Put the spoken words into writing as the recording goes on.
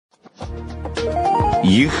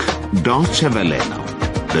ይህ ዶይቼ ቬለ ነው።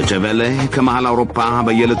 ዶይቼ ቬለ ከመሃል አውሮፓ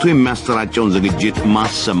በየዕለቱ የሚያሰራጨውን ዝግጅት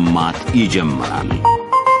ማሰማት ይጀምራል።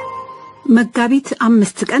 መጋቢት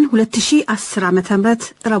 5 ቀን 2010 ዓ.ም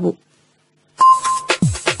ረቡዕ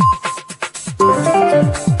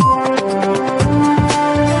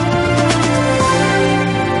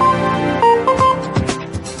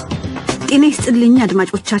ጤና ይስጥልኝ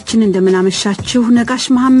አድማጮቻችን እንደምን አመሻችሁ። ነጋሽ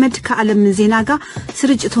መሐመድ ከዓለም ዜና ጋር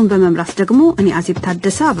ስርጭቱን በመምራት ደግሞ እኔ አዜብ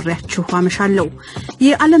ታደሰ አብሬያችሁ አመሻለሁ።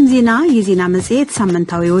 የዓለም ዜና የዜና መጽሔት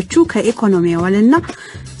ሳምንታዊዎቹ ከኢኮኖሚያዊና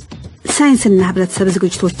ሳይንስና ህብረተሰብ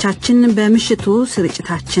ዝግጅቶቻችን በምሽቱ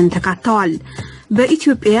ስርጭታችን ተካተዋል።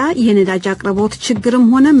 በኢትዮጵያ የነዳጅ አቅርቦት ችግርም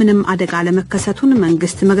ሆነ ምንም አደጋ ለመከሰቱን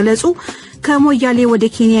መንግስት መግለጹ፣ ከሞያሌ ወደ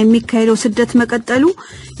ኬንያ የሚካሄደው ስደት መቀጠሉ፣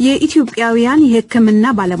 የኢትዮጵያውያን የሕክምና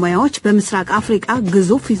ባለሙያዎች በምስራቅ አፍሪካ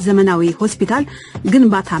ግዙፍ ዘመናዊ ሆስፒታል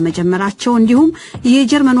ግንባታ መጀመራቸው፣ እንዲሁም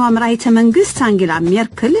የጀርመኗ መራሒተ መንግስት አንጌላ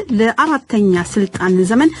ሜርክል ለአራተኛ ስልጣን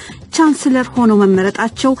ዘመን ቻንስለር ሆነው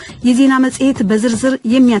መመረጣቸው የዜና መጽሔት በዝርዝር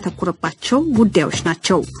የሚያተኩርባቸው ጉዳዮች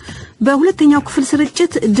ናቸው። በሁለተኛው ክፍል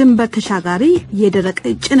ስርጭት ድንበር ተሻጋሪ የደረቅ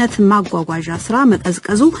ጭነት ማጓጓዣ ስራ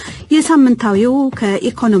መቀዝቀዙ የሳምንታዊው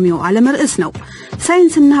ከኢኮኖሚው ዓለም ርዕስ ነው።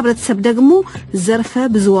 ሳይንስና ህብረተሰብ ደግሞ ዘርፈ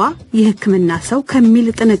ብዙዋ የሕክምና ሰው ከሚል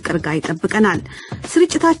ጥንቅር ጋር ይጠብቀናል።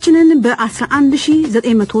 ስርጭታችንን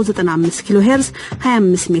በ11995 ኪሎ ሄርዝ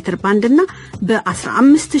 25 ሜትር ባንድና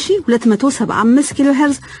በ15275 ኪሎ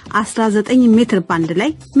ሄርዝ 19 ሜትር ባንድ ላይ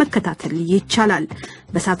መከታተል ይቻላል።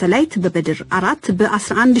 በሳተላይት በበድር 4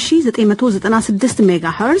 በ11996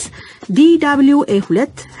 ሜጋሄርዝ DWA2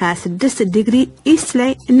 26 ዲግሪ ኢስት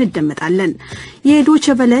ላይ እንደመጣለን። የዶይቼ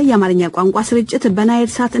ቬለ የአማርኛ ቋንቋ ስርጭት በናይል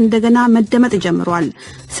ሳት እንደገና መደመጥ ጀምሯል።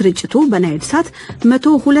 ስርጭቱ በናይል ሳት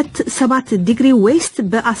 102.7 ዲግሪ ዌስት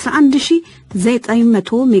በ11900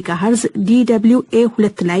 ሜጋሄርዝ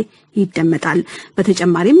DWA2 ላይ ይደመጣል።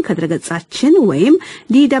 በተጨማሪም ከድረገጻችን ወይም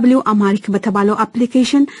DW አማሪክ በተባለው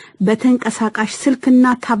አፕሊኬሽን በተንቀሳቃሽ ስልክና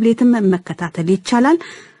ታብሌትም መከታተል ይቻላል።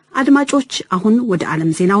 አድማጮች አሁን ወደ ዓለም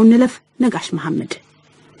ዜናው እንለፍ። ነጋሽ መሐመድ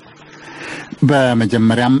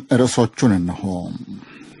በመጀመሪያም ርዕሶቹን እንሆ።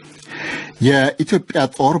 የኢትዮጵያ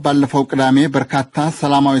ጦር ባለፈው ቅዳሜ በርካታ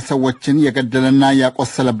ሰላማዊ ሰዎችን የገደለና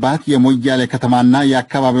ያቆሰለባት የሞያሌ ከተማና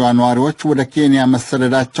የአካባቢዋ ነዋሪዎች ወደ ኬንያ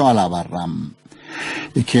መሰደዳቸው አላባራም።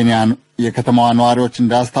 የከተማዋ ነዋሪዎች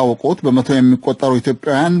እንዳስታወቁት በመቶ የሚቆጠሩ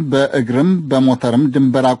ኢትዮጵያውያን በእግርም በሞተርም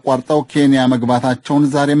ድንበር አቋርጠው ኬንያ መግባታቸውን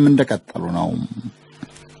ዛሬም እንደቀጠሉ ነው።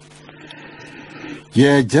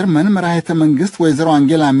 የጀርመን መራሒተ መንግስት ወይዘሮ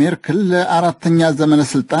አንጌላ ሜርክል ለአራተኛ ዘመነ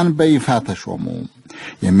ስልጣን በይፋ ተሾሙ።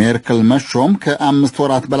 የሜርክል መሾም ከ5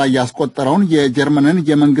 ወራት በላይ ያስቆጠረውን የጀርመንን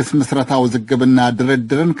የመንግስት ምስረታ ውዝግብና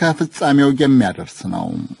ድርድርን ከፍጻሜው የሚያደርስ ነው።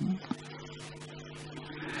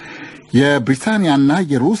 የብሪታንያና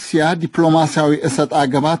የሩሲያ ዲፕሎማሲያዊ እሰጥ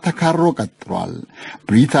አገባ ተካሮ ቀጥሏል።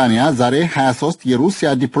 ብሪታንያ ዛሬ 23 የሩሲያ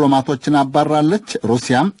ዲፕሎማቶችን አባራለች።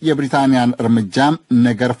 ሩሲያም የብሪታንያን እርምጃ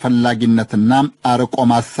ነገር ፈላጊነትና አርቆ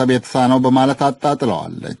ማሰብ የተሳነው በማለት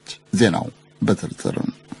አጣጥለዋለች። ዜናው በዝርዝር።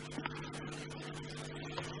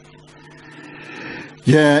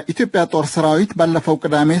 የኢትዮጵያ ጦር ሰራዊት ባለፈው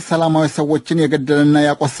ቅዳሜ ሰላማዊ ሰዎችን የገደለና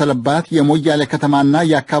ያቆሰለባት የሞያሌ ከተማና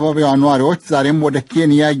የአካባቢዋ ነዋሪዎች ዛሬም ወደ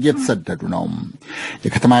ኬንያ እየተሰደዱ ነው።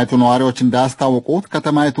 የከተማይቱ ነዋሪዎች እንዳስታወቁት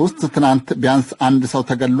ከተማይቱ ውስጥ ትናንት ቢያንስ አንድ ሰው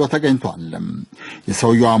ተገድሎ ተገኝቷል።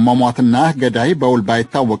 የሰውየው አሟሟትና ገዳይ በውል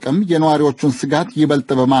ባይታወቅም የነዋሪዎቹን ስጋት ይበልጥ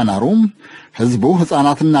በማናሩ ህዝቡ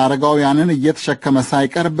ሕፃናትና አረጋውያንን እየተሸከመ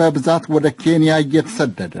ሳይቀር በብዛት ወደ ኬንያ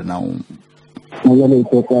እየተሰደደ ነው። ወደ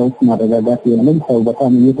ኢትዮጵያ ውስጥ ማረጋጋት የለም። ሰው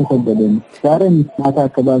በጣም እየተሰደደ ነው። ዛሬ ማታ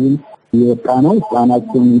አካባቢ የወጣ ነው።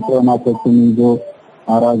 ሕፃናትን ይዞ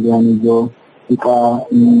አራጊያን ይዞ ዕቃ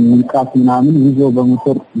ምንቃት ምናምን ይዞ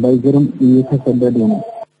በሞተር በእግርም እየተሰደደ ነው።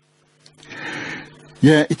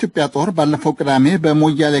 የኢትዮጵያ ጦር ባለፈው ቅዳሜ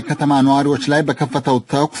በሞያሌ ከተማ ነዋሪዎች ላይ በከፈተው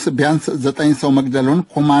ተኩስ ቢያንስ 9 ሰው መግደሉን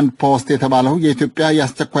ኮማንድ ፖስት የተባለው የኢትዮጵያ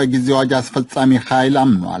የአስቸኳይ ጊዜ አዋጅ አስፈጻሚ ኃይል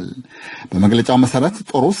አምኗል። በመግለጫው መሰረት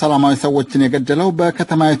ጦሩ ሰላማዊ ሰዎችን የገደለው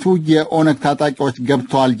በከተማይቱ የኦነግ ታጣቂዎች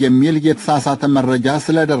ገብተዋል የሚል የተሳሳተ መረጃ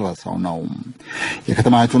ስለደረሰው ነው።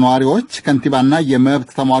 የከተማይቱ ነዋሪዎች፣ ከንቲባና የመብት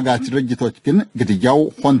ተሟጋች ድርጅቶች ግን ግድያው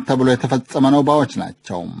ሆን ተብሎ የተፈጸመ ነው ባዮች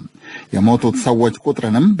ናቸው። የሞቱት ሰዎች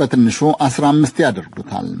ቁጥርንም በትንሹ 15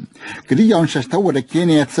 ያደርጉታል። ግድያውን ሸሽተው ወደ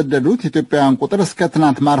ኬንያ የተሰደዱት ኢትዮጵያውያን ቁጥር እስከ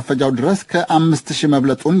ትናንት ማርፈጃው ድረስ ከ5000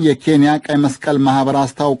 መብለጡን የኬንያ ቀይ መስቀል ማህበር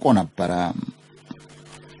አስታውቆ ነበር።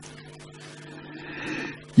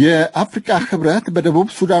 የአፍሪካ ህብረት በደቡብ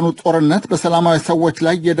ሱዳኑ ጦርነት በሰላማዊ ሰዎች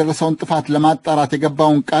ላይ የደረሰውን ጥፋት ለማጣራት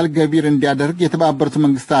የገባውን ቃል ገቢር እንዲያደርግ የተባበሩት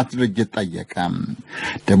መንግስታት ድርጅት ጠየቀ።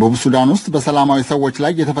 ደቡብ ሱዳን ውስጥ በሰላማዊ ሰዎች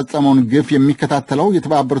ላይ የተፈጸመውን ግፍ የሚከታተለው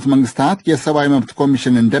የተባበሩት መንግስታት የሰብአዊ መብት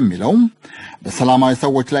ኮሚሽን እንደሚለው በሰላማዊ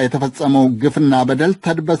ሰዎች ላይ የተፈጸመው ግፍና በደል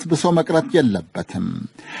ተድበስብሶ መቅረት የለበትም።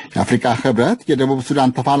 የአፍሪካ ህብረት የደቡብ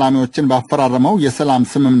ሱዳን ተፋላሚዎችን ባፈራረመው የሰላም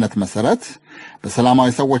ስምምነት መሰረት በሰላማዊ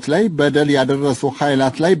ሰዎች ላይ በደል ያደረሱ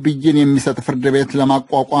ኃይላት ላይ ብይን የሚሰጥ ፍርድ ቤት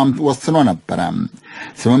ለማቋቋም ወስኖ ነበር።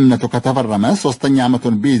 ስምምነቱ ከተፈረመ 3ኛ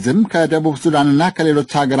ዓመቱን ቢይዝም ከደቡብ ሱዳንና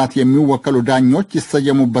ከሌሎች ሀገራት የሚወከሉ ዳኞች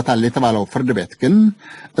ይሰየሙበታል የተባለው ፍርድ ቤት ግን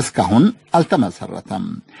እስካሁን አልተመሰረተም።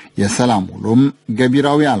 የሰላም ውሉም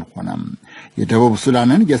ገቢራዊ አልሆነም። የደቡብ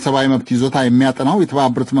ሱዳንን የሰብአዊ መብት ይዞታ የሚያጠናው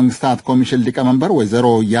የተባበሩት መንግስታት ኮሚሽን ሊቀመንበር ወይዘሮ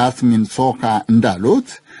ያስሚን ሶካ እንዳሉት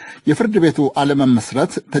የፍርድ ቤቱ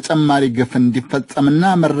አለመመስረት ተጨማሪ ግፍ እንዲፈጸምና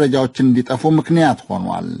መረጃዎች እንዲጠፉ ምክንያት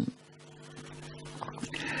ሆኗል።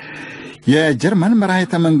 የጀርመን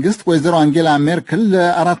መራሄተ መንግስት ወይዘሮ አንጌላ ሜርክል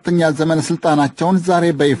ለአራተኛ ዘመን ስልጣናቸውን ዛሬ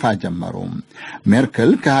በይፋ ጀመሩ።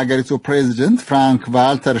 ሜርክል ከሀገሪቱ ፕሬዚደንት ፍራንክ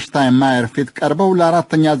ቫልተር ሽታይንማየር ፊት ቀርበው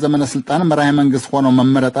ለአራተኛ ዘመን ስልጣን መራሄ መንግስት ሆነው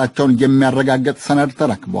መመረጣቸውን የሚያረጋግጥ ሰነድ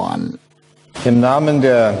ተረክበዋል። Im Namen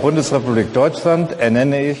der Bundesrepublik Deutschland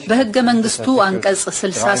ernenne ich በሕገ መንግስቱ አንቀጽ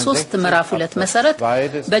 63 ምዕራፍ 2 መሰረት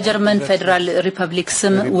በጀርመን ፌደራል ሪፐብሊክ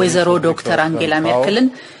ስም ወይዘሮ ዶክተር አንጌላ ሜርክልን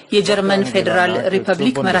የጀርመን ፌደራል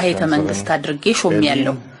ሪፐብሊክ መራሄተ መንግስት አድርጌ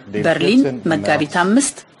ሾሜያለሁ። በርሊን መጋቢት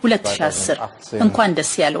 5 2010 እንኳን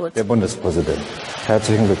ደስ ያለዎት። der Bundespräsident.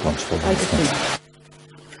 Herzlichen Glückwunsch.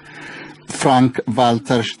 ፍራንክ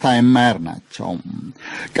ቫልተር ሽታይንማየር ናቸው።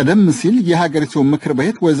 ቀደም ሲል የሀገሪቱ ምክር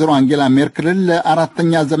ቤት ወይዘሮ አንጌላ ሜርክልን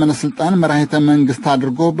ለአራተኛ ዘመነ ስልጣን መራሄተ መንግስት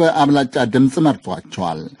አድርጎ በአብላጫ ድምጽ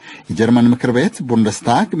መርጧቸዋል። የጀርመን ምክር ቤት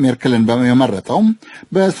ቡንደስታግ ሜርክልን የመረጠው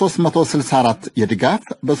በ364 የድጋፍ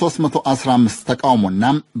በ315 ተቃውሞና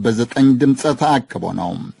በ9 ድምጽ ተአቅቦ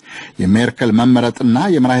ነው። የሜርክል መመረጥና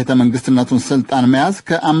የመራሄተ መንግስትነቱን ስልጣን መያዝ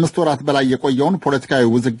ከ5 ወራት በላይ የቆየውን ፖለቲካዊ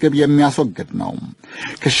ውዝግብ የሚያስወግድ ነው።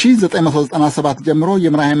 ከ1997 ጀምሮ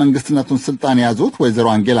የመራሄ መንግስትነቱን ስልጣን የያዙት ወይዘሮ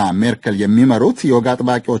አንጌላ ሜርክል የሚመሩት የወግ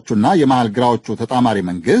አጥባቂዎቹና የመሃል ግራዎቹ ተጣማሪ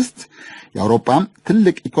መንግስት የአውሮፓ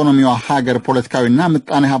ትልቅ ኢኮኖሚዋ ሀገር ፖለቲካዊና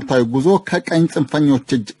ምጣኔ ሀብታዊ ጉዞ ከቀኝ ጽንፈኞች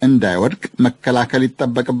እጅ እንዳይወድቅ መከላከል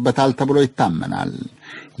ይጠበቅበታል ተብሎ ይታመናል።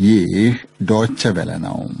 ይህ ዶይቼ ቬለ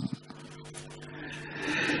ነው።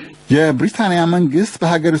 የብሪታንያ መንግስት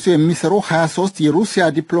በሀገሪቱ የሚሰሩ 23 የሩሲያ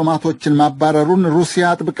ዲፕሎማቶችን ማባረሩን ሩሲያ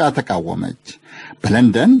አጥብቃ ተቃወመች።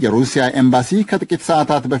 በለንደን የሩሲያ ኤምባሲ ከጥቂት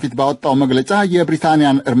ሰዓታት በፊት ባወጣው መግለጫ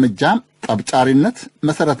የብሪታንያን እርምጃ ጠብጫሪነት፣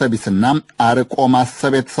 መሰረተ ቢስና አርቆ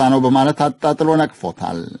ማሰብ የተሳነው በማለት አጣጥሎ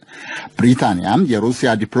ነቅፎታል። ብሪታንያም የሩሲያ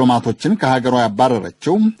ዲፕሎማቶችን ከሀገሯ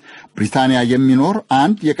ያባረረችው ብሪታንያ የሚኖር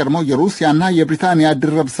አንድ የቀድሞው የሩሲያና የብሪታንያ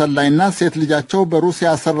ድርብ ሰላይና ሴት ልጃቸው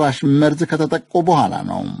በሩሲያ ሰራሽ መርዝ ከተጠቁ በኋላ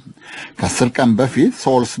ነው። ከ10 ቀን በፊት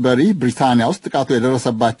ሶልስበሪ ብሪታንያ ውስጥ ጥቃቱ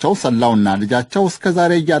የደረሰባቸው ሰላውና ልጃቸው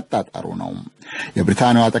እስከዛሬ እያጣጣሩ ነው።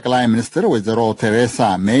 የብሪታንያዋ ጠቅላይ ሚኒስትር ወይዘሮ ቴሬሳ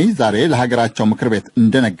ሜይ ዛሬ ለሀገራቸው ምክር ቤት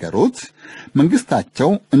እንደነገሩት መንግስታቸው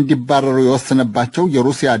እንዲባረሩ የወሰነባቸው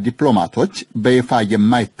የሩሲያ ዲፕሎማቶች በይፋ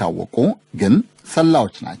የማይታወቁ ግን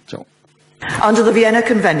ሰላዎች ናቸው። Under the Vienna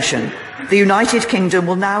Convention, the United Kingdom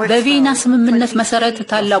will now በቪየና ስምምነት መሰረት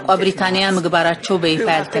ታላቋ ብሪታንያ ምግባራቸው በይፋ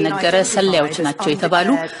ያልተነገረ ሰላዮች ናቸው የተባሉ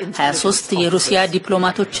 23 የሩሲያ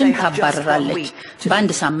ዲፕሎማቶችን ታባረራለች።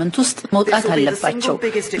 በአንድ ሳምንት ውስጥ መውጣት አለባቸው።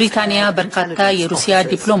 ብሪታንያ በርካታ የሩሲያ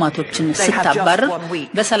ዲፕሎማቶችን ስታባረር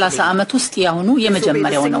በ30 ዓመት ውስጥ ያሁኑ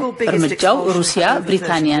የመጀመሪያው ነው። እርምጃው ሩሲያ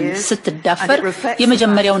ብሪታንያን ስትዳፈር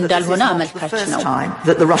የመጀመሪያው እንዳልሆነ አመልካች ነው።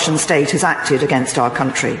 that the Russian state has acted against our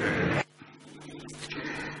country.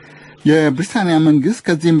 የብሪታንያ መንግስት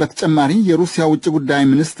ከዚህም በተጨማሪ የሩሲያ ውጭ ጉዳይ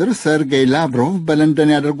ሚኒስትር ሰርጌይ ላቭሮቭ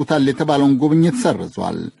በለንደን ያደርጉታል የተባለውን ጉብኝት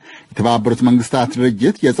ሰርዟል። የተባበሩት መንግስታት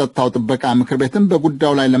ድርጅት የጸጥታው ጥበቃ ምክር ቤትም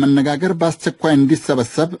በጉዳዩ ላይ ለመነጋገር በአስቸኳይ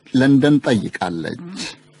እንዲሰበሰብ ለንደን ጠይቃለች።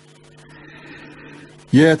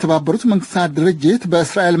 የተባበሩት መንግስታት ድርጅት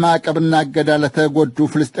በእስራኤል ማዕቀብና እገዳ ለተጎዱ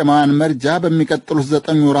ፍልስጤማውያን መርጃ በሚቀጥሉት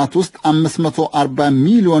 9 ወራት ውስጥ $540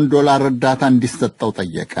 ሚሊዮን እርዳታ እንዲሰጠው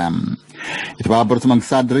ጠየቀ። የተባበሩት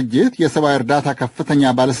መንግስታት ድርጅት የሰብአዊ እርዳታ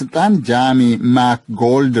ከፍተኛ ባለስልጣን ጃሚ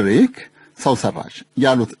ማክጎልድሪክ ሰው ሰራሽ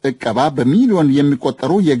ያሉት እቀባ በሚሊዮን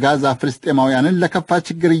የሚቆጠሩ የጋዛ ፍልስጤማውያንን ለከፋ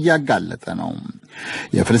ችግር እያጋለጠ ነው።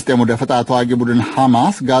 የፍልስጤሙ ደፈጣ ተዋጊ ቡድን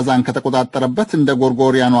ሐማስ ጋዛን ከተቆጣጠረበት እንደ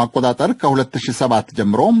ጎርጎሪያኑ አቆጣጠር ከ2007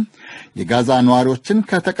 ጀምሮ የጋዛ ነዋሪዎችን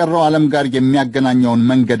ከተቀረው ዓለም ጋር የሚያገናኘውን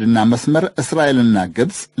መንገድና መስመር እስራኤልና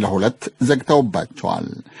ግብጽ ለሁለት ዘግተውባቸዋል።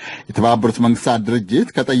 የተባበሩት መንግስታት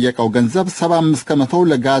ድርጅት ከጠየቀው ገንዘብ 75%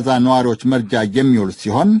 ለጋዛ ነዋሪዎች መርጃ የሚውል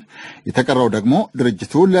ሲሆን የተቀረው ደግሞ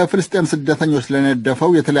ድርጅቱ ለፍልስጤም ስደተኞች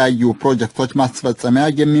ለነደፈው የተለያዩ ፕሮጀክቶች ማስፈጸሚያ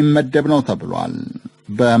የሚመደብ ነው ተብሏል።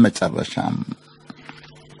 በመጨረሻም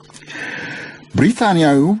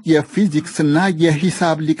ብሪታንያዊው የፊዚክስና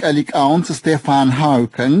የሂሳብ ሊቃውንት ስቴፋን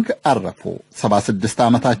ሃውኪንግ አረፉ። 76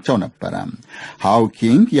 ዓመታቸው ነበረ።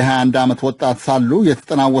 ሃውኪንግ የ21 ዓመት ወጣት ሳሉ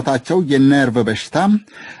የተጠናወታቸው የነርቭ በሽታ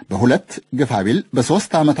በሁለት ግፋቢል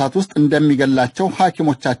በ3 ዓመታት ውስጥ እንደሚገላቸው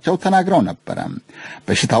ሐኪሞቻቸው ተናግረው ነበረ።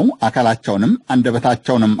 በሽታው አካላቸውንም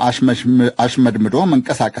አንደበታቸውንም አሽመድምዶ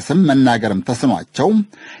መንቀሳቀስም መናገርም ተስኗቸው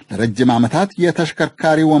ለረጅም ዓመታት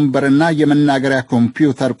የተሽከርካሪ ወንበርና የመናገሪያ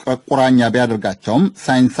ኮምፒውተር ቁራኛ ቢያደርጋቸውም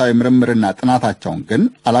ሳይንሳዊ ምርምርና ጥናታቸውን ግን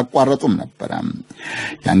አላቋረጡም ነበረ።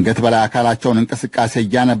 የአንገት በላይ አካላቸውን እንቅስቃሴ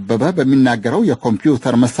እያነበበ በሚናገረው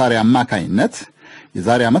የኮምፒውተር መሳሪያ አማካይነት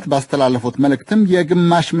የዛሬ ዓመት ባስተላለፉት መልእክትም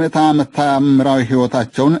የግማሽ ምዕተ ዓመት ተአምራዊ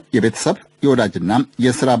ሕይወታቸውን የቤተሰብ የወዳጅና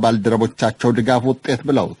የሥራ ባልደረቦቻቸው ድጋፍ ውጤት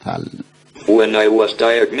ብለውታል።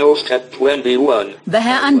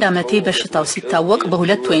 በ21 ዓመቴ በሽታው ሲታወቅ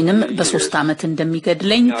በ2 ወይንም በ3 ዓመት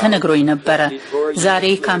እንደሚገድለኝ ተነግሮኝ ነበረ። ዛሬ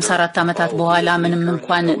ከ54 ዓመታት በኋላ ምንም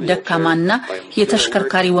እንኳን ደካማና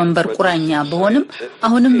የተሽከርካሪ ወንበር ቁራኛ በሆንም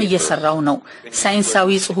አሁንም እየሰራው ነው።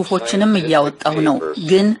 ሳይንሳዊ ጽሑፎችንም እያወጣው ነው።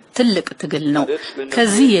 ግን ትልቅ ትግል ነው።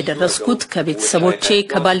 ከዚህ የደረስኩት ከቤተሰቦቼ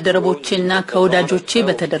ከባልደረቦቼና ከወዳጆቼ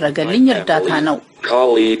በተደረገልኝ እርዳታ ነው።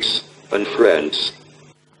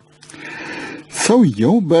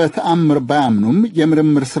 ሰውየው በተአምር ባያምኑም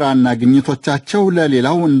የምርምር ሥራና ግኝቶቻቸው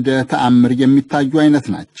ለሌላው እንደ ተአምር የሚታዩ አይነት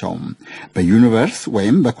ናቸው። በዩኒቨርስ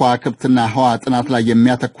ወይም በከዋክብትና ህዋ ጥናት ላይ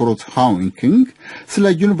የሚያተኩሩት ሃውኪንግ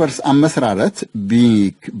ስለ ዩኒቨርስ አመሰራረት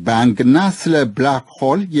ቢግ ባንግና ስለ ብላክ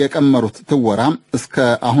ሆል የቀመሩት ትወራ እስከ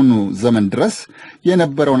አሁኑ ዘመን ድረስ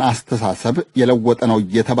የነበረውን አስተሳሰብ የለወጠ ነው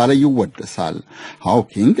እየተባለ ይወደሳል።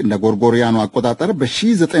 ሃውኪንግ እንደ ጎርጎሪያኑ አቆጣጠር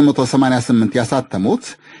በ1988 ያሳተሙት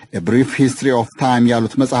A Brief History of Time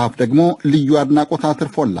ያሉት መጽሐፍ ደግሞ ልዩ አድናቆት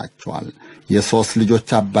አትርፎላቸዋል። የሶስት ልጆች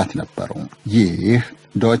አባት ነበሩ። ይህ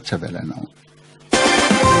ዶይቼ ቬለ ነው።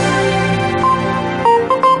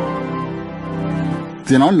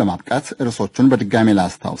 ዜናውን ለማብቃት ርዕሶቹን በድጋሚ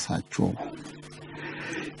ላስታውሳችሁ።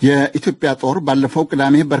 የኢትዮጵያ ጦር ባለፈው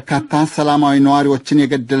ቅዳሜ በርካታ ሰላማዊ ነዋሪዎችን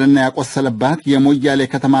የገደለና ያቆሰለባት የሞያሌ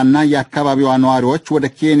ከተማና የአካባቢዋ ነዋሪዎች ወደ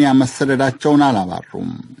ኬንያ መሰደዳቸውን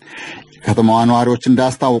አላባሩም። ከተማዋ ነዋሪዎች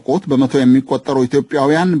እንዳስታወቁት በመቶ የሚቆጠሩ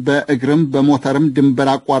ኢትዮጵያውያን በእግርም በሞተርም ድንበር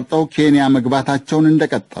አቋርጠው ኬንያ መግባታቸውን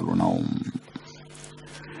እንደቀጠሉ ነው።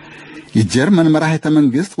 የጀርመን መራሄተ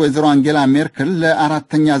መንግስት ወይዘሮ አንጌላ ሜርክል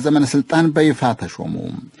ለአራተኛ ዘመን ስልጣን በይፋ ተሾሙ።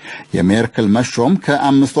 የሜርክል መሾም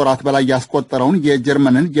ከ5 ወራት በላይ ያስቆጠረውን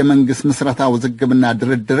የጀርመንን የመንግስት ምስረታ ውዝግብና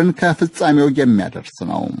ድርድርን ከፍጻሜው የሚያደርስ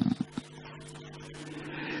ነው።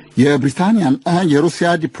 የብሪታንያና የሩሲያ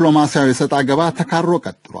ዲፕሎማሲያዊ ሰጣ ገባ ተካሮ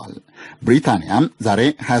ቀጥሏል። ብሪታንያ ዛሬ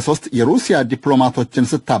 23 የሩሲያ ዲፕሎማቶችን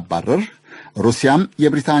ስታባረር፣ ሩሲያም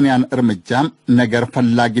የብሪታንያን እርምጃ ነገር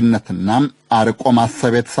ፈላጊነትና አርቆ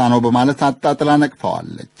ማሰብ የተሳነው በማለት አጣጥላ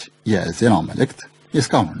ነቅፈዋለች። የዜናው መልእክት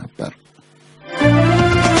እስካሁኑ ነበር።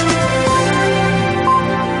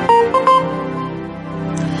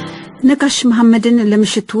 ነጋሽ መሐመድን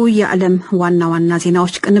ለምሽቱ የዓለም ዋና ዋና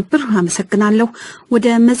ዜናዎች ቅንብር አመሰግናለሁ። ወደ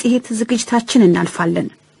መጽሔት ዝግጅታችን እናልፋለን።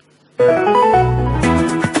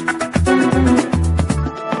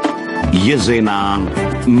 የዜና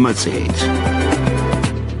መጽሔት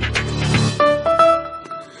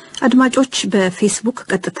አድማጮች በፌስቡክ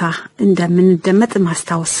ቀጥታ እንደምንደመጥ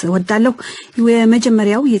ማስታወስ ወዳለሁ።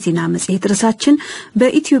 የመጀመሪያው የዜና መጽሔት ርዕሳችን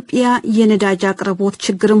በኢትዮጵያ የነዳጅ አቅርቦት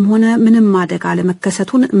ችግርም ሆነ ምንም አደጋ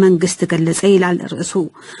ለመከሰቱን መንግስት ገለጸ ይላል ርዕሱ።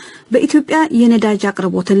 በኢትዮጵያ የነዳጅ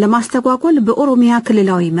አቅርቦትን ለማስተጓጎል በኦሮሚያ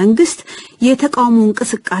ክልላዊ መንግስት የተቃውሞ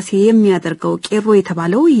እንቅስቃሴ የሚያደርገው ቄሮ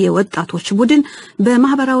የተባለው የወጣቶች ቡድን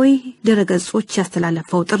በማህበራዊ ድረገጾች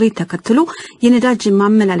ያስተላለፈው ጥሪ ተከትሎ የነዳጅ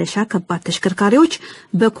ማመላለሻ ከባድ ተሽከርካሪዎች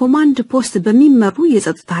በኮማንድ ፖስት በሚመሩ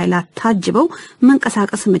የጸጥታ ኃይላት ታጅበው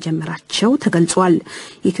መንቀሳቀስ መጀመራቸው ተገልጿል።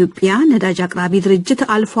 የኢትዮጵያ ነዳጅ አቅራቢ ድርጅት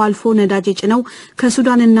አልፎ አልፎ ነዳጅ ጭነው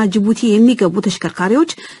ከሱዳንና ጅቡቲ የሚገቡ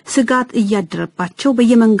ተሽከርካሪዎች ስጋት እያደረባቸው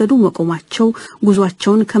በየመንገዱ መቆማቸው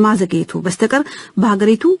ጉዟቸውን ከማዘግየቱ በስተቀር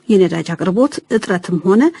በሀገሪቱ የነዳጅ አቅርቦት እጥረትም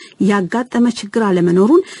ሆነ ያጋጠመ ችግር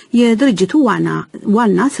አለመኖሩን የድርጅቱ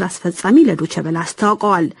ዋና ስራ አስፈጻሚ ለዶይቼ ቬለ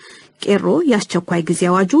አስታውቀዋል። ቄሮ ያስቸኳይ ጊዜ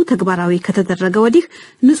አዋጁ ተግባራዊ ከተደረገ ወዲህ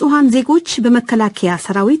ንጹሃን ዜጎች በመከላከያ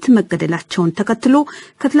ሰራዊት መገደላቸውን ተከትሎ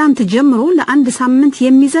ከትላንት ጀምሮ ለአንድ ሳምንት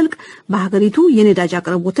የሚዘልቅ በሀገሪቱ የነዳጅ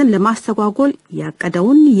አቅርቦትን ለማስተጓጎል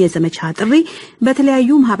ያቀደውን የዘመቻ ጥሪ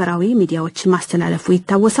በተለያዩ ማህበራዊ ሚዲያዎች ማስተላለፉ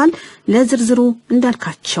ይታወሳል። ለዝርዝሩ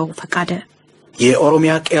እንዳልካቸው ፈቃደ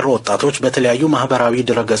የኦሮሚያ ቄሮ ወጣቶች በተለያዩ ማህበራዊ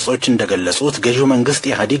ድረገጾች እንደገለጹት ገዢው መንግስት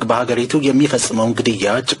ኢህአዴግ በሀገሪቱ የሚፈጽመውን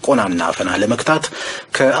ግድያ፣ ጭቆናና አፈና ለመክታት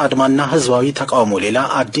ከአድማና ህዝባዊ ተቃውሞ ሌላ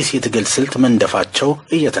አዲስ የትግል ስልት መንደፋቸው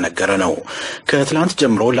እየተነገረ ነው። ከትላንት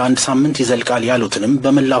ጀምሮ ለአንድ ሳምንት ይዘልቃል ያሉትንም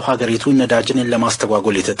በመላው ሀገሪቱ ነዳጅን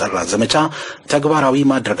ለማስተጓጎል የተጠራ ዘመቻ ተግባራዊ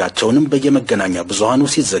ማድረጋቸውንም በየመገናኛ ብዙሃኑ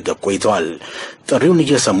ሲዘገብ ቆይተዋል። ጥሪውን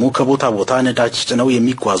እየሰሙ ከቦታ ቦታ ነዳጅ ጭነው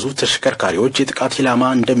የሚጓዙ ተሽከርካሪዎች የጥቃት ኢላማ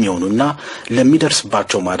እንደሚሆኑና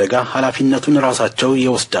ለሚደርስባቸው ማደጋ ኃላፊነቱን ራሳቸው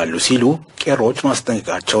ይወስዳሉ ሲሉ ቄሮች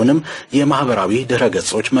ማስጠንቀቃቸውንም የማህበራዊ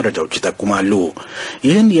ድረገጾች መረጃዎች ይጠቁማሉ።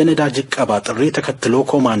 ይህን የነዳጅ ቀባ ጥሪ ተከትሎ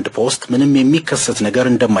ኮማንድ ፖስት ምንም የሚከሰት ነገር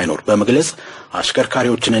እንደማይኖር በመግለጽ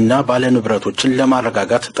አሽከርካሪዎችንና ባለንብረቶችን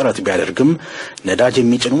ለማረጋጋት ጥረት ቢያደርግም ነዳጅ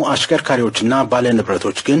የሚጭኑ አሽከርካሪዎችና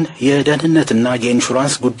ባለንብረቶች ግን የደህንነትና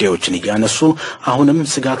የኢንሹራንስ ጉዳዮችን እያነሱ አሁንም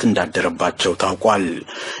ስጋት እንዳደረባቸው ታውቋል።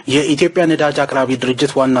 የኢትዮጵያ ነዳጅ አቅራቢ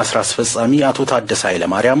ድርጅት ዋና ስራ አስፈጻሚ አቶ ታደሰ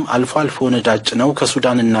ኃይለማርያም አልፎ አልፎ ነዳጅ ነው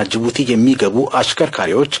ከሱዳንና ጅቡቲ የሚገቡ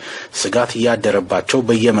አሽከርካሪዎች ስጋት ያደረባቸው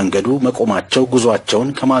በየመንገዱ መቆማቸው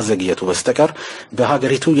ጉዟቸውን ከማዘግየቱ በስተቀር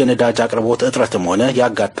በሀገሪቱ የነዳጅ አቅርቦት እጥረትም ሆነ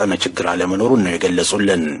ያጋጠመ ችግር አለመኖሩን ነው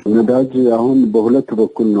የገለጹልን። ነዳጅ አሁን በሁለት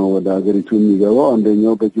በኩል ነው ወደ ሀገሪቱ የሚገባው።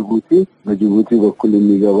 አንደኛው በጅቡቲ በኩል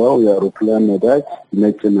የሚገባው የአውሮፕላን ነዳጅ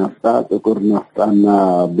ነጭ ናፍጣ፣ ጥቁር ናፍጣና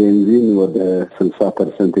ቤንዚን ወደ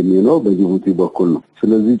 60% የሚሆነው በጅቡቲ በኩል ነው።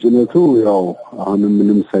 ስለዚህ ጭነቱ ያው አሁንም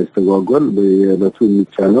ምንም ሳይስተጓጎል በየዕለቱ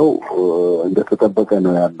የሚጫነው እንደተጠበቀ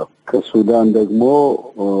ነው ያለው። ከሱዳን ደግሞ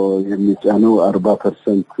የሚጫነው 40%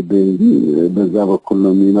 ቤንዚን በዛ በኩል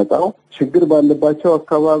ነው የሚመጣው። ችግር ባለባቸው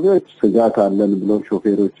አካባቢዎች ስጋት አለን ብለው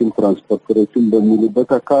ሾፌሮችም ትራንስፖርተሮችም በሚሉበት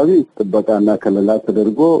አካባቢ ጥበቃና ከለላ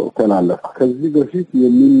ተደርጎ ተላለፈ። ከዚህ በፊት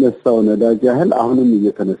የሚነሳው ነዳጅ ያህል አሁንም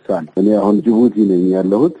እየተነሳ ነው። እኔ አሁን ጅቡቲ ነኝ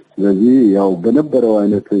ያለሁት። ስለዚህ ያው በነበረው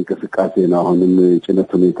አይነት እንቅስቃሴ ነው አሁንም ጭነት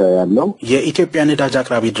ሁኔታ ያለው። የኢትዮጵያ ነዳጅ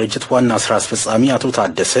አቅራቢ ድርጅት ዋና ስራ አስፈጻሚ አቶ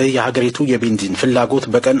ታደሰ የሀገሪቱ የቤንዚን ፍላጎት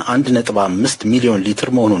በቀን 1.5 ሚሊዮን ሊትር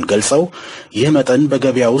መሆኑን ገልጸው ይህ መጠን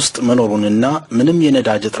በገበያ ውስጥ መኖሩንና ምንም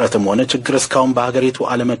የነዳጅ እጥረትም ሆነ ችግር እስካሁን በሀገሪቱ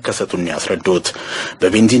አለመከሰቱን ያስረዱት።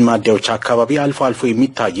 በቤንዚን ማደያዎች አካባቢ አልፎ አልፎ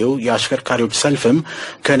የሚታየው የአሽከርካሪዎች ሰልፍም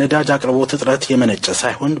ከነዳጅ አቅርቦት እጥረት የመነጨ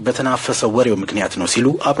ሳይሆን በተናፈሰው ወሬው ምክንያት ነው ሲሉ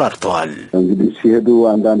አብራርተዋል። እንግዲህ ሲሄዱ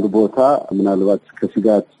አንዳንድ ቦታ ምናልባት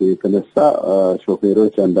ከስጋት የተነሳ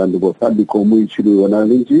ሾፌሮች አንዳንድ ቦታ ሊቆሙ ይችሉ ይሆናል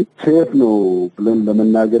እንጂ ሴፍ ነው ብለን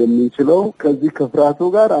ለመናገር የምንችለው ከዚህ ከፍራቱ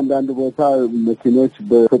ጋር አንዳንድ ቦታ መኪኖች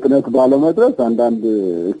በፍጥነት ባለመድረስ አንዳንድ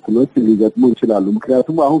እክሎች ሊገጥሙ ይችላሉ።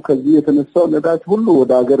 ምክንያቱም አሁን ከዚህ የተነሳው ነዳጅ ሁሉ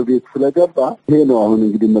ወደ ሀገር ቤት ስለገባ ይሄ ነው አሁን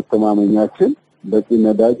እንግዲህ መተማመኛችን። በቂ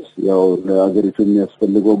ነዳጅ ያው ለሀገሪቱ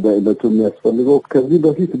የሚያስፈልገው በእለቱ የሚያስፈልገው ከዚህ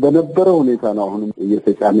በፊት በነበረው ሁኔታ ነው አሁንም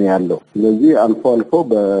እየተጫነ ያለው። ስለዚህ አልፎ አልፎ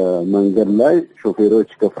በመንገድ ላይ ሾፌሮች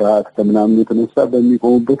ከፍርሃት ከምናምን የተነሳ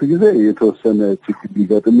በሚቆሙበት ጊዜ የተወሰነ ችግር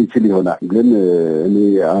ሊገጥም ይችል ይሆናል። ግን እኔ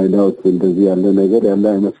አይናውት እንደዚህ ያለ ነገር ያለ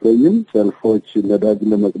አይመስለኝም። ሰልፎች ነዳጅ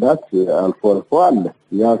ለመቅዳት አልፎ አልፎ አለ።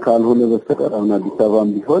 ያ ካልሆነ በስተቀር አሁን አዲስ አበባም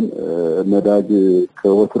ቢሆን ነዳጅ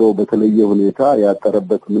ከወትሮ በተለየ ሁኔታ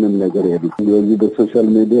ያጠረበት ምንም ነገር የለም። ስለዚህ በሶሻል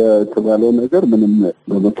ሚዲያ የተባለው ነገር ምንም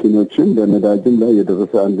በመኪኖችም በነዳጅም ላይ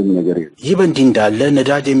የደረሰ አንድም ነገር የለም። ይህ በእንዲህ እንዳለ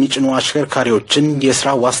ነዳጅ የሚጭኑ አሽከርካሪዎችን የስራ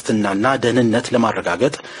ዋስትናና ደህንነት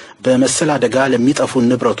ለማረጋገጥ በመሰል አደጋ ለሚጠፉ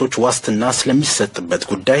ንብረቶች ዋስትና ስለሚሰጥበት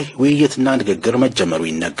ጉዳይ ውይይትና ንግግር መጀመሩ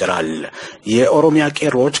ይነገራል። የኦሮሚያ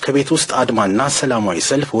ቄሮዎች ከቤት ውስጥ አድማና ሰላማዊ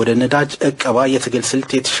ሰልፍ ወደ ነዳጅ እቀባ የትግል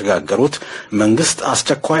ስልት የተሸጋገሩት መንግስት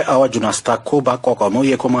አስቸኳይ አዋጁን አስታኮ ባቋቋመው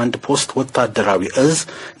የኮማንድ ፖስት ወታደራዊ እዝ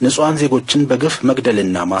ንጹሃን ዜጎችን በግፍ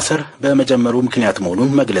መግደልና ማሰር በመጀመሩ ምክንያት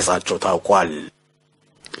መሆኑን መግለጻቸው ታውቋል።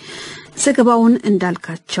 ዘገባውን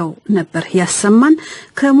እንዳልካቸው ነበር ያሰማን።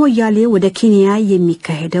 ከሞያሌ ወደ ኬንያ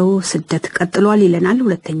የሚካሄደው ስደት ቀጥሏል ይለናል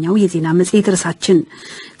ሁለተኛው የዜና መጽሔት ርዕሳችን።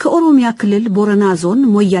 ከኦሮሚያ ክልል ቦረና ዞን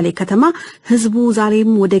ሞያሌ ከተማ ህዝቡ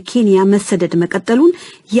ዛሬም ወደ ኬንያ መሰደድ መቀጠሉን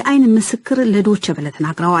የአይን ምስክር ለዶይቼ ቬለ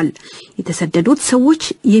ተናግረዋል። የተሰደዱት ሰዎች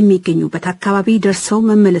የሚገኙበት አካባቢ ደርሰው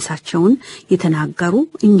መመለሳቸውን የተናገሩ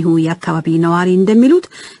እኚሁ የአካባቢ ነዋሪ እንደሚሉት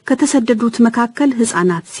ከተሰደዱት መካከል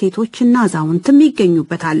ህፃናት፣ ሴቶችና አዛውንትም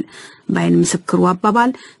ይገኙበታል። በአይን ምስክሩ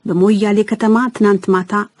አባባል በሞያሌ ከተማ ትናንት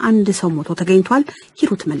ማታ አንድ ሰው ሞቶ ተገኝቷል።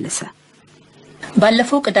 ሂሩት መለሰ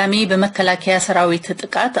ባለፈው ቅዳሜ በመከላከያ ሰራዊት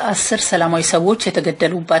ጥቃት 10 ሰላማዊ ሰዎች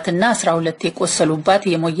የተገደሉባትና 12 የቆሰሉባት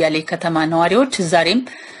የሞያሌ ከተማ ነዋሪዎች ዛሬም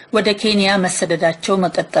ወደ ኬንያ መሰደዳቸው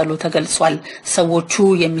መቀጠሉ ተገልጿል። ሰዎቹ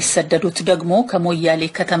የሚሰደዱት ደግሞ ከሞያሌ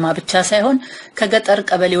ከተማ ብቻ ሳይሆን ከገጠር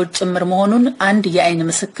ቀበሌዎች ጭምር መሆኑን አንድ የአይን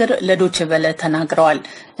ምስክር ለዶይቼ ቬለ ተናግረዋል።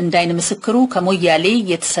 እንደ አይን ምስክሩ ከሞያሌ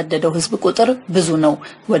የተሰደደው ህዝብ ቁጥር ብዙ ነው።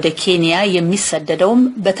 ወደ ኬንያ የሚሰደደውም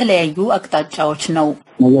በተለያዩ አቅጣጫዎች ነው።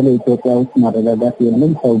 ሞያሌ ኢትዮጵያ ውስጥ ማረጋጋት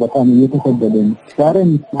የለም። ሰው በጣም እየተሰደደ ነው። ዛሬም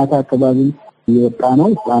ማታ አካባቢ የወጣ ነው።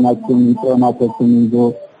 ህጻናትን ይዞ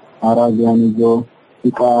አራዚያን ይዞ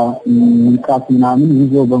ንቃት ምናምን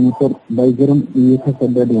ይዞ በሞተር በእግርም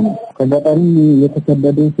እየተሰደዱ ነው። ከገጠርም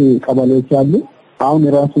የተሰደዱት ቀበሌዎች አሉ። አሁን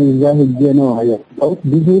ራሱ እዛ ሄጄ ነው ያለው።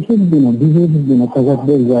 ብዙ ህዝብ ነው ተሰደደ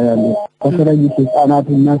እዛ ያለው። ከተለያዩ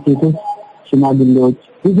ህጻናትና ሴቶች ሽማግሌዎች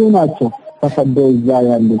ብዙ ናቸው ተሰደው እዛ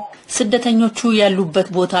ያሉት። ስደተኞቹ ያሉበት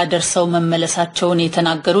ቦታ ደርሰው መመለሳቸውን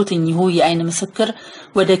የተናገሩት እኚሁ የአይን ምስክር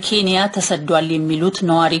ወደ ኬንያ ተሰዷል የሚሉት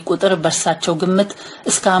ነዋሪ ቁጥር በርሳቸው ግምት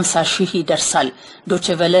እስከ 50,000 ይደርሳል።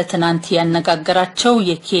 ዶይቼ ቬለ ትናንት ያነጋገራቸው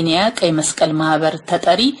የኬንያ ቀይ መስቀል ማህበር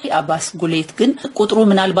ተጠሪ አባስ ጉሌት ግን ቁጥሩ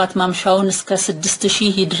ምናልባት ማምሻውን እስከ 6,000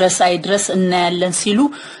 ይድረስ አይድረስ እናያለን ሲሉ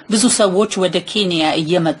ብዙ ሰዎች ወደ ኬንያ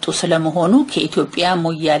እየመጡ ስለመሆኑ ከኢትዮጵያ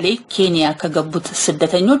ሞያሌ ኬንያ ከገቡት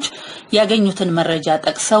ስደተኞች ያገኙትን መረጃ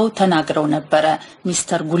ጠቅሰው ተናግረው ነበር።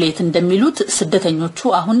 ሚስተር ጉሌት እንደሚሉት ስደተኞቹ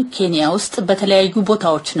አሁን ኬንያ ውስጥ በተለያዩ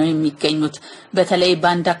ቦታዎች ነው የሚገኙት። በተለይ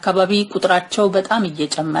ባንድ አካባቢ ቁጥራቸው በጣም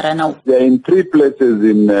እየጨመረ ነው።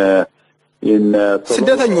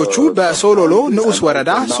 ስደተኞቹ በሶሎሎ ንዑስ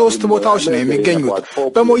ወረዳ 3 ቦታዎች ነው የሚገኙት።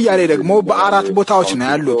 በሞያሌ ደግሞ በ4 ቦታዎች ነው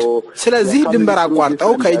ያሉት። ስለዚህ ድንበር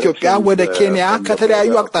አቋርጠው ከኢትዮጵያ ወደ ኬንያ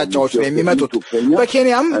ከተለያዩ አቅጣጫዎች ነው የሚመጡት።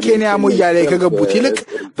 በኬንያም ኬንያ ሞያሌ ከገቡት ይልቅ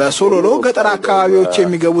በሶሎሎ ገጠር አካባቢዎች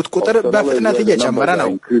የሚገቡት ቁጥር በፍጥነት እየጨመረ ነው።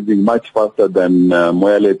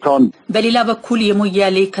 በሌላ በኩል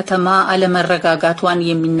የሞያሌ ከተማ አለመረጋጋቷን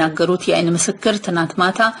የሚናገሩት የአይን ምስክር ትናንት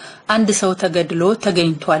ማታ አንድ ሰው ተገድሎ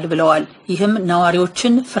ተገኝቷል ብለዋል። ይህም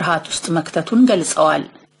ነዋሪዎችን ፍርሃት ውስጥ መክተቱን ገልጸዋል።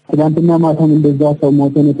 ትናንትና ማታም እንደዛ ሰው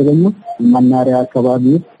ሞቶ ነው የተገኘው። መናሪያ አካባቢ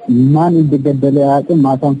ማን እንደገደለ ያውቅ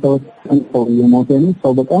ማታም ሰው የሞተ ነው።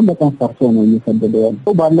 ሰው በጣም ፈርቶ ነው እየተሰደደ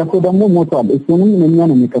ያለው። ባለፈው ደግሞ ሞቷል። እሱንም እኛ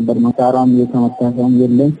ነው የሚቀበርነው። ታራም የተመታሰም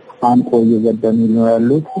የለም። አንቆ እየገደሉ ነው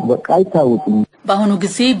ያሉት። በቃ አይታወቅም። በአሁኑ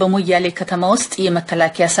ጊዜ በሞያሌ ከተማ ውስጥ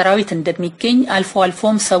የመከላከያ ሰራዊት እንደሚገኝ አልፎ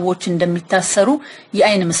አልፎም ሰዎች እንደሚታሰሩ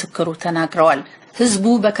የአይን ምስክሩ ተናግረዋል። ህዝቡ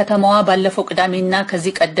በከተማዋ ባለፈው ቅዳሜና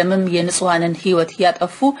ከዚህ ቀደምም የንጹሃንን ህይወት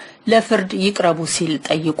ያጠፉ ለፍርድ ይቅረቡ ሲል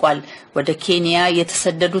ጠይቋል። ወደ ኬንያ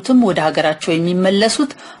የተሰደዱትም ወደ ሀገራቸው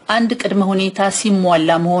የሚመለሱት አንድ ቅድመ ሁኔታ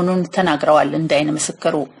ሲሟላ መሆኑን ተናግረዋል። እንደ አይን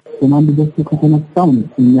ምስክሩ ኮማንድ በሱ ከተነሳው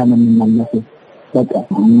እኛ የምንመለሰው በቃ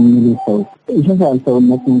ምንልሰው ይሻል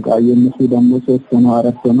ሰውነቱን ቃየነሱ ደግሞ 3 ነው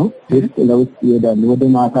 4 ነው ውስጥ ለውስጥ ይሄዳሉ። ወደ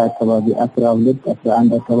ማታ አካባቢ 12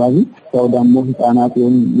 11 አካባቢ ሰው ደግሞ ህፃናት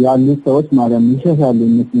ያሉ ሰዎች ማለት ነው ይሻላሉ።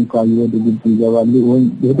 እነሱን ወደ ግቢ ይገባሉ ወይ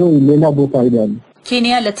ሄዶ ሌላ ቦታ ይሄዳሉ።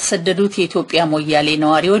 ኬንያ ለተሰደዱት የኢትዮጵያ ሞያሌ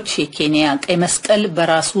ነዋሪዎች የኬንያ ቀይ መስቀል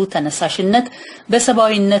በራሱ ተነሳሽነት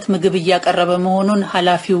በሰባዊነት ምግብ እያቀረበ መሆኑን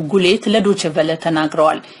ኃላፊው ጉሌት ለዶይቼ ቬለ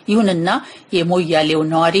ተናግረዋል። ይሁንና የሞያሌው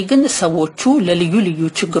ነዋሪ ግን ሰዎቹ ለልዩ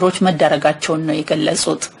ልዩ ችግሮች መዳረጋቸውን ነው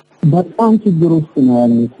የገለጹት። በጣም ችግር ውስጥ ነው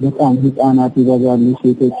ያሉት። በጣም ህፃናት ይበዛሉ፣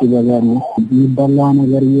 ሴቶች ይበዛሉ። የሚበላ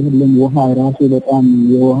ነገር የለም። ውሃ ራሱ በጣም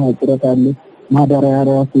የውሃ እጥረት አለ። ማዳሪያ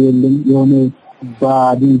ራሱ የለም። የሆነ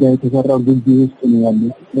በድንጋይ የተሰራው ግቢ ውስጥ ነው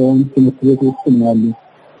ያሉት። ትምህርት ቤት ውስጥ ነው ያሉት።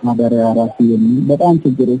 ማዳሪያ ራሱ የለም። በጣም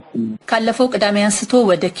ችግር ውስጥ ነው። ካለፈው ቅዳሜ አንስቶ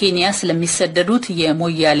ወደ ኬንያ ስለሚሰደዱት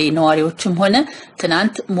የሞያሌ ነዋሪዎችም ሆነ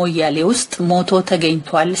ትናንት ሞያሌ ውስጥ ሞቶ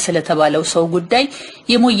ተገኝቷል ስለተባለው ሰው ጉዳይ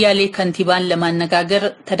የሞያሌ ከንቲባን ለማነጋገር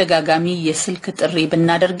ተደጋጋሚ የስልክ ጥሪ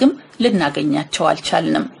ብናደርግም ልናገኛቸው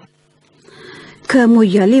አልቻልንም።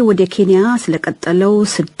 ከሞያሌ ወደ ኬንያ ስለቀጠለው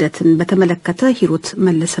ስደትን በተመለከተ ሂሩት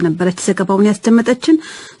መለሰ ነበረች ዘገባውን ያስደመጠችን።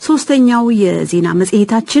 ሶስተኛው የዜና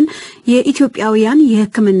መጽሔታችን የኢትዮጵያውያን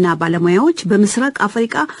የሕክምና ባለሙያዎች በምስራቅ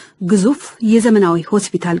አፍሪካ ግዙፍ የዘመናዊ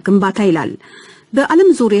ሆስፒታል ግንባታ ይላል። በዓለም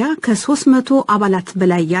ዙሪያ ከ300 አባላት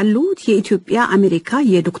በላይ ያሉት የኢትዮጵያ አሜሪካ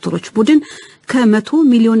የዶክተሮች ቡድን ከ100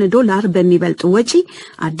 ሚሊዮን ዶላር በሚበልጥ ወጪ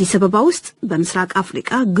አዲስ አበባ ውስጥ በምስራቅ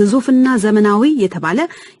አፍሪካ ግዙፍና ዘመናዊ የተባለ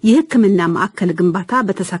የሕክምና ማዕከል ግንባታ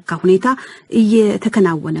በተሳካ ሁኔታ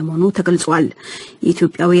እየተከናወነ መሆኑ ተገልጿል።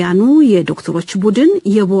 የኢትዮጵያውያኑ የዶክተሮች ቡድን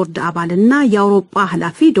የቦርድ አባልና የአውሮፓ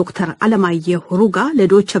ኃላፊ ዶክተር አለማየሁ ሩጋ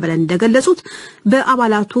ለዶይቼ ቬለ እንደገለጹት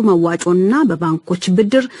በአባላቱ መዋጮና በባንኮች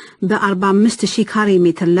ብድር በ45,000 ሺህ ካሬ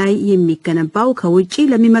ሜትር ላይ የሚገነባው ከውጪ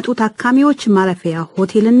ለሚመጡ ታካሚዎች ማረፊያ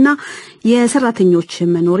ሆቴልና የሰራተኞች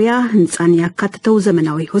መኖሪያ ህንጻን ያካተተው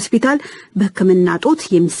ዘመናዊ ሆስፒታል በሕክምና ጦት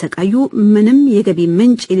የሚሰቃዩ ምንም የገቢ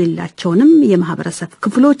ምንጭ የሌላቸውንም የማህበረሰብ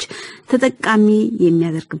ክፍሎች ተጠቃሚ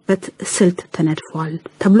የሚያደርግበት ስልት ተነድፏል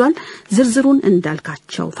ተብሏል። ዝርዝሩን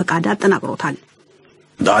እንዳልካቸው ፈቃድ አጠናቅሮታል።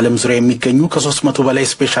 በዓለም ዙሪያ የሚገኙ ከ300 በላይ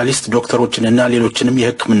ስፔሻሊስት ዶክተሮችንና ሌሎችንም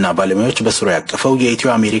የሕክምና ባለሙያዎች በስሩ ያቀፈው የኢትዮ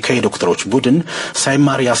አሜሪካ የዶክተሮች ቡድን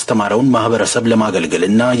ሳይማር ያስተማረውን ማህበረሰብ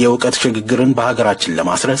ለማገልገልና የእውቀት ሽግግርን በሀገራችን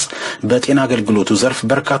ለማስረጽ በጤና አገልግሎቱ ዘርፍ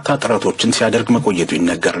በርካታ ጥረቶችን ሲያደርግ መቆየቱ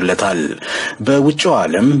ይነገርለታል። በውጭው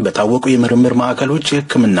ዓለም በታወቁ የምርምር ማዕከሎች፣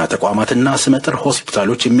 የሕክምና ተቋማትና ስመጥር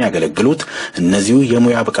ሆስፒታሎች የሚያገለግሉት እነዚሁ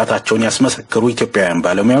የሙያ ብቃታቸውን ያስመሰከሩ ኢትዮጵያውያን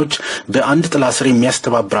ባለሙያዎች በአንድ ጥላ ስር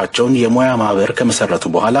የሚያስተባብራቸውን የሙያ ማህበር ከመሰረቱ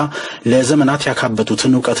በኋላ ለዘመናት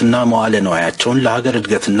ያካበቱትን ዕውቀትና መዋዕለ ንዋያቸውን ለሀገር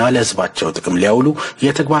እድገትና ለህዝባቸው ጥቅም ሊያውሉ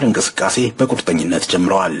የተግባር እንቅስቃሴ በቁርጠኝነት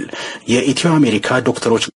ጀምረዋል። የኢትዮ አሜሪካ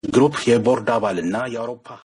ዶክተሮች ግሩፕ የቦርድ አባልና የአውሮፓ